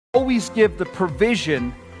always give the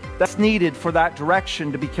provision that's needed for that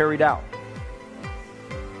direction to be carried out.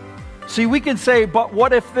 See, we can say, but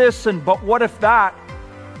what if this and but what if that?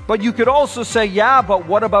 But you could also say, yeah, but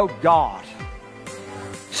what about God?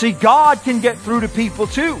 See, God can get through to people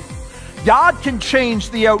too. God can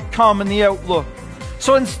change the outcome and the outlook.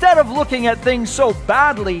 So instead of looking at things so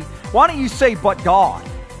badly, why don't you say, but God?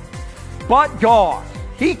 But God.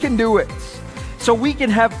 He can do it. So we can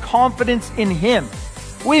have confidence in Him.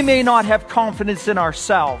 We may not have confidence in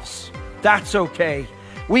ourselves. That's okay.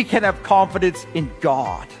 We can have confidence in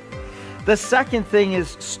God. The second thing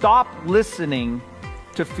is stop listening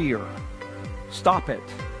to fear. Stop it.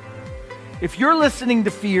 If you're listening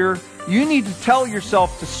to fear, you need to tell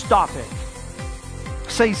yourself to stop it.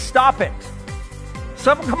 Say, stop it.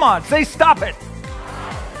 Come on, say, stop it.